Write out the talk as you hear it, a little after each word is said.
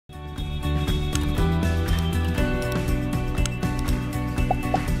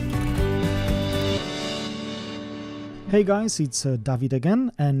Hey guys, it's David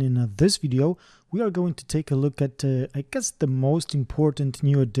again, and in this video we are going to take a look at I guess the most important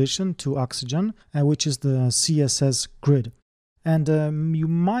new addition to Oxygen, which is the CSS Grid. And you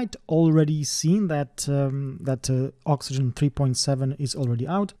might already seen that Oxygen 3.7 is already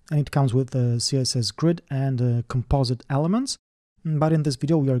out, and it comes with the CSS Grid and composite elements. But in this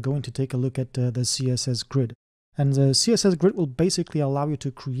video we are going to take a look at the CSS Grid. And the CSS Grid will basically allow you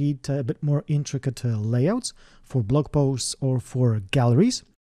to create a bit more intricate layouts for blog posts or for galleries.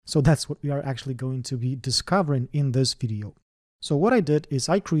 So that's what we are actually going to be discovering in this video. So what I did is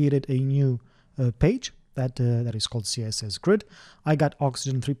I created a new page that is called CSS Grid. I got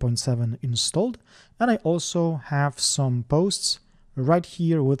Oxygen 3.7 installed, and I also have some posts right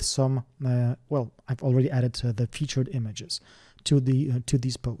here with some, well, I've already added the featured images to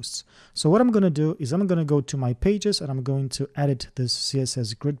these posts. So what I'm going to do is I'm going to go to my pages and I'm going to edit this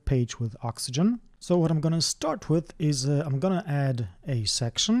CSS Grid page with Oxygen. So what I'm going to start with is I'm going to add a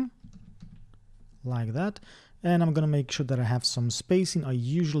section like that, and I'm going to make sure that I have some spacing. I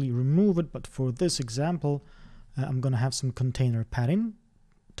usually remove it, but for this example I'm going to have some container padding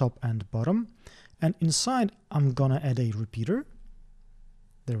top and bottom, and inside I'm going to add a repeater.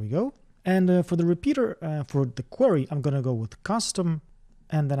 There we go. And for the repeater, for the query, I'm going to go with custom,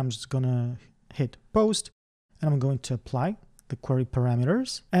 and then I'm just going to hit post, and I'm going to apply the query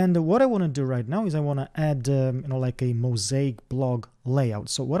parameters. And what I want to do right now is I want to add, like a Mosaic blog layout.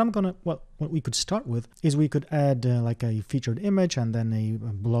 So what what we could start with is we could add like a featured image and then a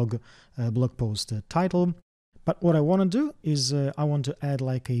blog post title. But what I want to do is I want to add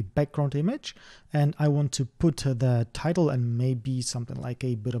like a background image, and I want to put the title and maybe something like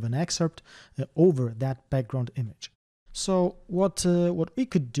a bit of an excerpt over that background image. So what we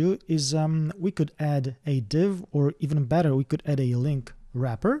could do is we could add a div, or even better, we could add a link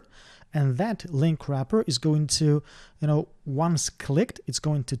wrapper, and that link wrapper is going to, once clicked, it's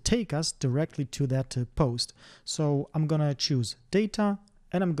going to take us directly to that post. So I'm gonna choose data,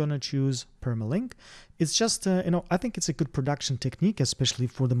 and I'm gonna choose permalink. It's just, I think it's a good production technique, especially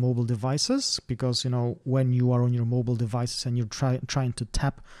for the mobile devices, because, when you are on your mobile devices and you're trying to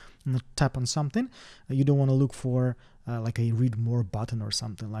tap on something, you don't want to look for like a read more button or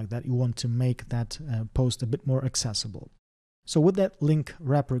something like that. You want to make that post a bit more accessible. So with that link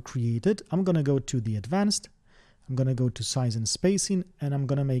wrapper created, I'm gonna go to the advanced, I'm gonna go to size and spacing, and I'm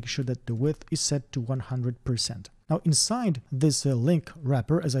gonna make sure that the width is set to 100%. Now inside this link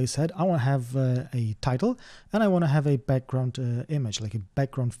wrapper, as I said, I want to have a title, and I want to have a background image, like a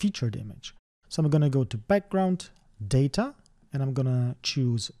background featured image. So I'm going to go to background, data, and I'm going to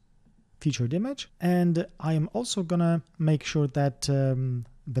choose featured image. And I am also going to make sure that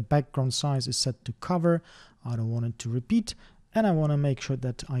the background size is set to cover. I don't want it to repeat. And I want to make sure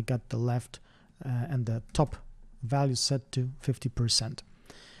that I got the left and the top value set to 50%.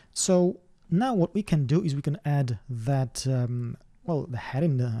 So now what we can do is we can add that, the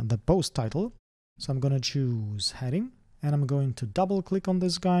heading, the post title. So I'm going to choose heading, and I'm going to double click on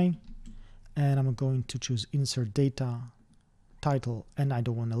this guy, and I'm going to choose insert data title, and I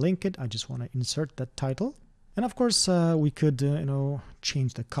don't want to link it, I just want to insert that title. And of course we could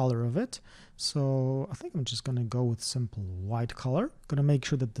change the color of it. So I think I'm just going to go with simple white color. Going to make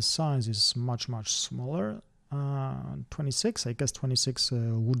sure that the size is much smaller. 26, I guess 26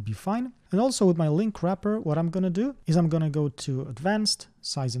 would be fine. And also with my link wrapper, what I'm gonna do is I'm gonna go to advanced,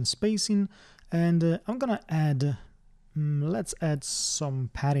 size and spacing, and I'm gonna add, let's add some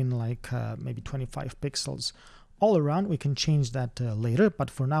padding, like maybe 25 pixels all around. We can change that later, but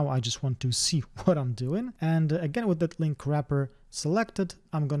for now I just want to see what I'm doing. And again, with that link wrapper selected,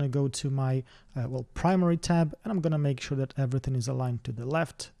 I'm gonna go to my primary tab, and I'm gonna make sure that everything is aligned to the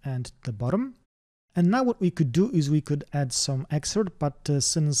left and the bottom. And now what we could do is we could add some excerpt, but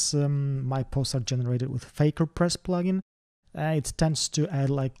since my posts are generated with FakerPress plugin, it tends to add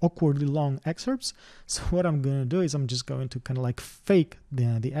like awkwardly long excerpts. So what I'm going to do is I'm just going to kind of like fake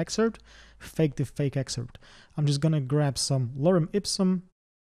the excerpt, fake the fake excerpt. I'm just going to grab some lorem ipsum,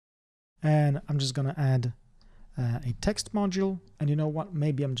 and I'm just going to add a text module. And you know what,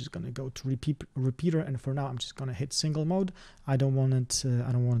 maybe I'm just going to go to repeater, and for now I'm just going to hit single mode. I don't want it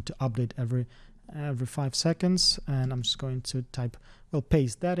to update every 5 seconds, and I'm just going to type,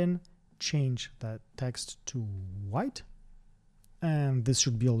 paste that in, change that text to white, and this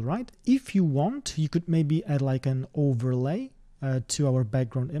should be all right. If you want, you could maybe add like an overlay to our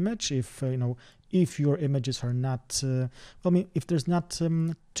background image if if your images are not if there's not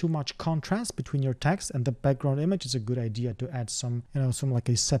too much contrast between your text and the background image. It's a good idea to add some like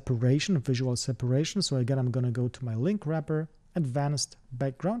a separation, visual separation. So again, I'm going to go to my link wrapper, advanced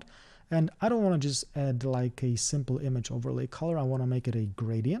background, And I don't want to just add like a simple image overlay color. I want to make it a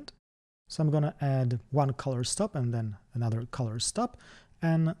gradient. So I'm going to add one color stop and then another color stop.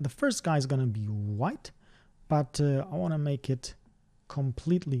 And the first guy is going to be white, but I want to make it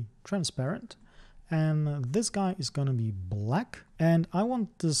completely transparent. And this guy is going to be black. And I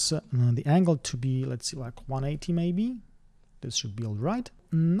want this the angle to be, let's see, like 180 maybe. This should be all right.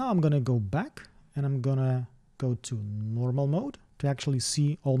 Now I'm going to go back and I'm going to go to normal mode to actually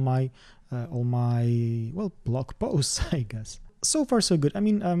see all my well, blog posts, I guess. So far so good. I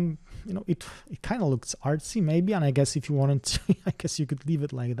mean, you know, it kind of looks artsy maybe, and I guess if you wanted to, I guess you could leave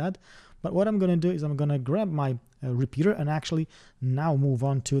it like that. But what I'm going to do is I'm going to grab my repeater and actually now move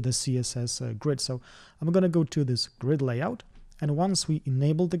on to the CSS grid. So I'm going to go to this grid layout, and once we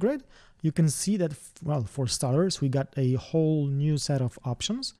enable the grid, you can see that, well, for starters, we got a whole new set of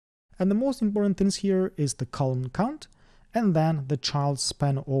options. And the most important things here is the column count and then the child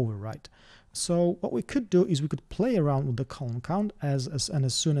span override. So what we could do is we could play around with the column count and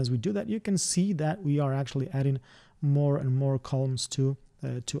as soon as we do that, you can see that we are actually adding more and more columns to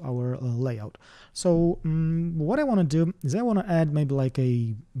our layout. So what I want to do is I want to add maybe like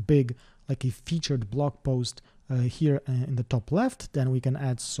a big, like a featured blog post here in the top left. Then we can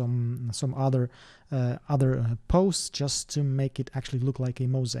add some other posts just to make it actually look like a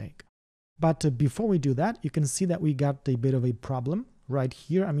mosaic. But before we do that, you can see that we got a bit of a problem right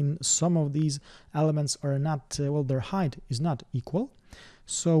here. I mean, some of these elements are not, well, their height is not equal.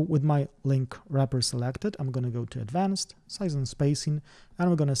 So with my link wrapper selected, I'm going to go to advanced, size and spacing, and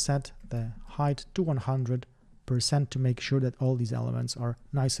I'm going to set the height to 100% to make sure that all these elements are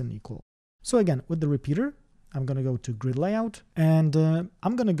nice and equal. So again, with the repeater, I'm going to go to grid layout, and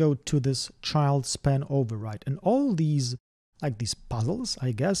I'm going to go to this child span override, and all these, like these puzzles,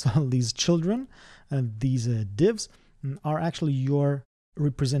 I guess, all these children and these divs are actually your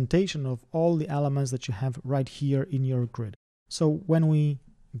representation of all the elements that you have right here in your grid. So when we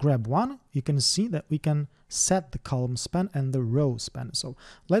grab one, you can see that we can set the column span and the row span. So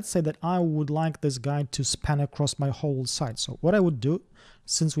let's say that I would like this guy to span across my whole site. So what I would do,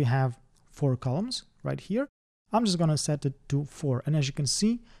 since we have 4 columns right here, I'm just going to set it to 4. And as you can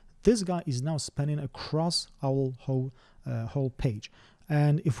see, this guy is now spanning across our whole page.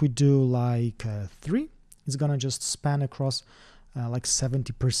 And if we do like 3, it's going to just span across like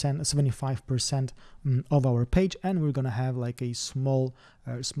 70%, 75% of our page, and we're going to have like a small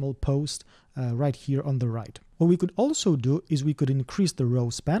post right here on the right. What we could also do is we could increase the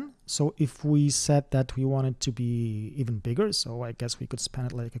row span. So if we said that we want it to be even bigger, so I guess we could span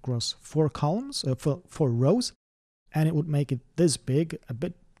it like across 4 columns, 4 rows, and it would make it this big, a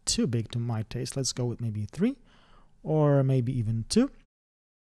bit too big to my taste. Let's go with maybe 3 or maybe even 2.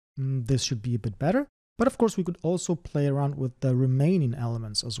 This should be a bit better. But of course, we could also play around with the remaining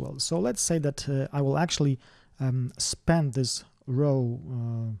elements as well. So let's say that I will actually span this row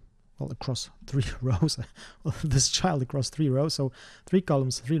well, across 3 rows, well, this child across 3 rows, so 3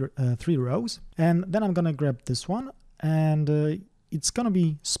 columns, 3 rows. And then I'm going to grab this one, and it's going to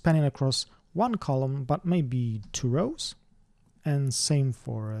be spanning across 1 column, but maybe 2 rows. And same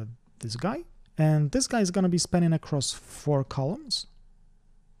for this guy. And this guy is going to be spanning across 4 columns.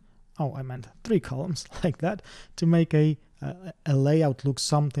 Oh, I meant 3 columns, like that, to make a layout look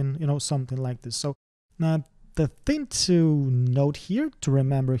something, you know, something like this. So now the thing to note here, to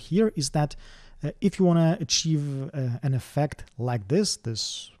remember here, is that if you want to achieve an effect like this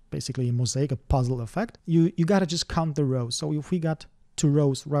basically a mosaic, a puzzle effect, you got to just count the rows. So if we got 2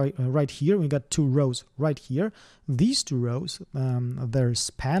 rows right here, we got 2 rows right here, these 2 rows, their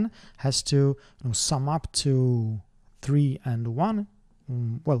span has to, you know, sum up to 3 and 1.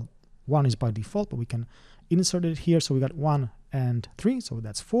 Well, 1 is by default, but we can insert it here. So we got 1 and 3, so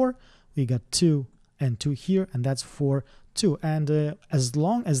that's 4. We got 2 and 2 here, and that's 4, 2. And as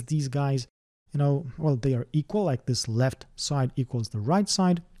long as these guys, you know, well, they are equal, like this left side equals the right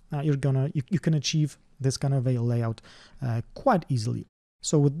side, you can achieve this kind of a layout quite easily.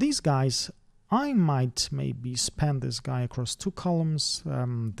 So with these guys, I might maybe span this guy across 2 columns,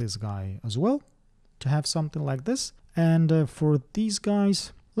 this guy as well, to have something like this. And for these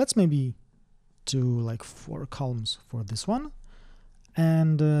guys, let's maybe do like 4 columns for this one.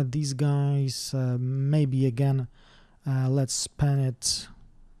 And these guys, maybe again, let's span it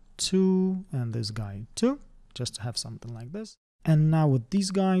 2, and this guy 2, just to have something like this. And now with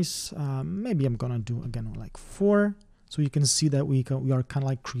these guys, maybe I'm gonna do again like 4. So you can see that we are kind of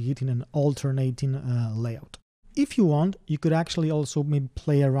like creating an alternating layout. If you want, you could actually also maybe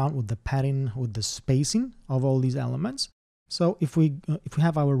play around with the padding, with the spacing of all these elements. So if we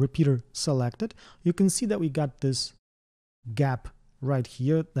have our repeater selected, you can see that we got this gap right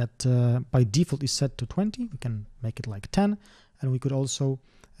here that by default is set to 20. We can make it like 10, and we could also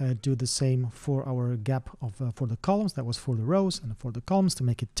do the same for our gap of for the columns. That was for the rows, and for the columns to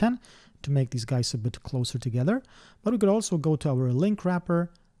make it 10, to make these guys a bit closer together. But we could also go to our link wrapper,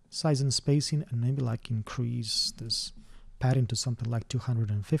 size and spacing, and maybe like increase this padding to something like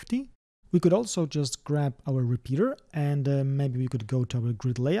 250. We could also just grab our repeater, and maybe we could go to our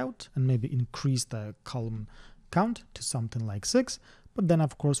grid layout and maybe increase the column count to something like 6. But then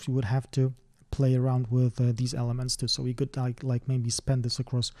of course we would have to play around with these elements too. So we could like maybe span this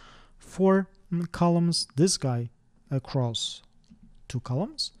across 4 columns, this guy across 2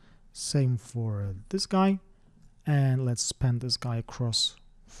 columns, same for this guy, and let's span this guy across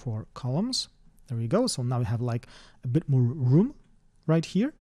 4 columns. There we go. So now we have like a bit more room right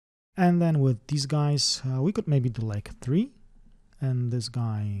here. And then with these guys, we could maybe do like 3, and this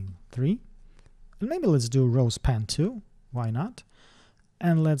guy 3, and maybe let's do row span too. Why not?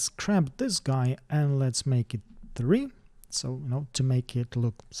 And let's grab this guy and let's make it 3. So, you know, to make it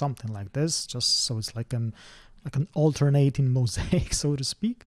look something like this, just so it's like an alternating mosaic, so to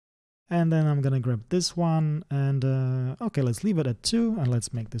speak. And then I'm gonna grab this one, and okay, let's leave it at 2, and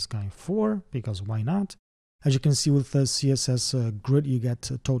let's make this guy 4, because why not? As you can see with the CSS Grid, you get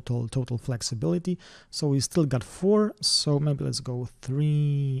total flexibility. So we still got 4, so maybe let's go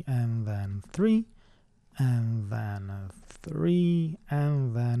 3, and then 3, and then 3,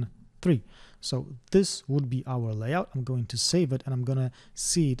 and then 3. So this would be our layout. I'm going to save it, and I'm gonna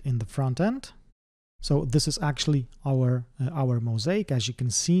see it in the front end. So this is actually our mosaic. As you can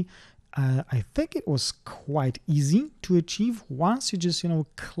see, I think it was quite easy to achieve once you just, you know,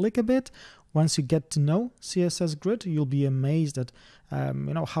 click a bit. Once you get to know CSS Grid, you'll be amazed at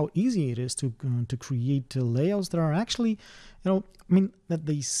you know, how easy it is to create layouts that are actually, you know, I mean, that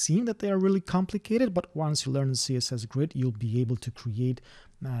they seem that they are really complicated, but once you learn CSS Grid, you'll be able to create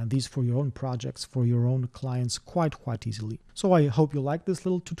these for your own projects, for your own clients quite easily. So I hope you like this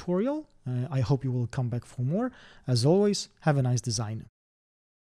little tutorial. I hope you will come back for more. As always, have a nice design.